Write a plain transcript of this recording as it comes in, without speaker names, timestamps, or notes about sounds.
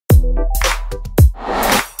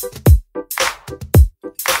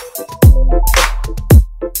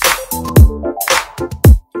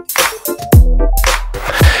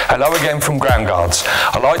Hello again from GroundGuards.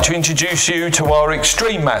 I'd like to introduce you to our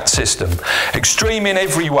XtremeMats system. Extreme in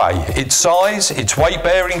every way: its size, its weight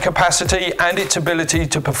bearing capacity and its ability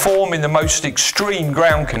to perform in the most extreme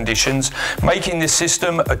ground conditions, making this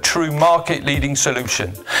system a true market leading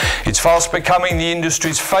solution. It's fast becoming the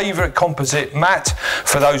industry's favourite composite mat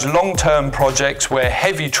for those long-term projects where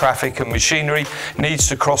heavy traffic and machinery needs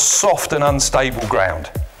to cross soft and unstable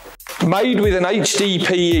ground. Made with an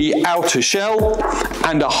HDPE outer shell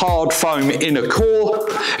and a hard foam inner core,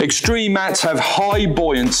 XtremeMats have high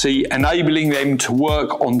buoyancy, enabling them to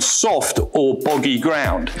work on soft or boggy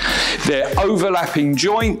ground. Their overlapping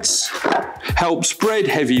joints help spread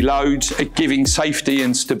heavy loads, giving safety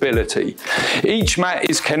and stability. Each mat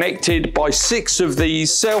is connected by 6 of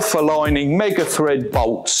these self-aligning mega thread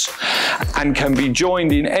bolts and can be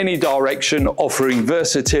joined in any direction, offering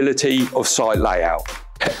versatility of site layout.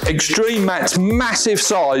 XtremeMats' massive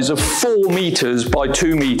size of 4 meters by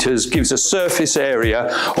 2 meters gives a surface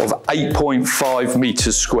area of 8.5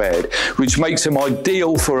 meters squared, which makes them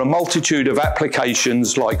ideal for a multitude of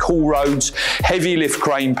applications like haul roads, heavy lift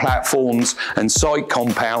crane platforms and site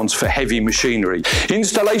compounds for heavy machinery.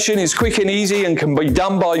 Installation is quick and easy and can be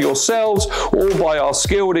done by yourselves or by our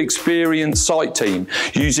skilled, experienced site team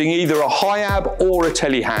using either a HIAB or a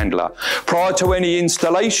telehandler. Prior to any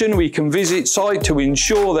installation, we can visit site to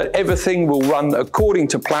ensure that everything will run according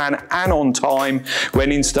to plan and on time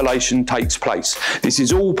when installation takes place. This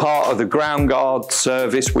is all part of the GroundGuards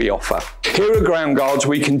service we offer. Here at GroundGuards,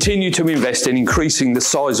 we continue to invest in increasing the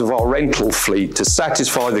size of our rental fleet to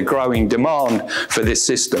satisfy the growing demand for this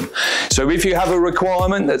system. So if you have a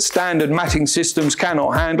requirement that standard matting systems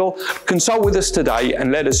cannot handle, consult with us today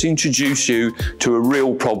and let us introduce you to a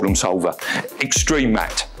real problem solver,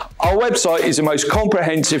 XtremeMat. Our website is the most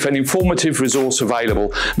comprehensive and informative resource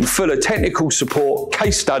available, and full of technical support,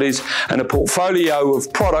 case studies and a portfolio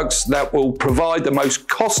of products that will provide the most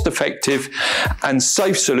cost-effective and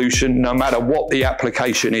safe solution no matter what the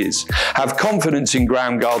application is. Have confidence in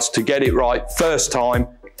GroundGuards to get it right first time,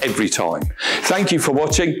 every time. Thank you for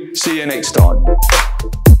watching. See you next time.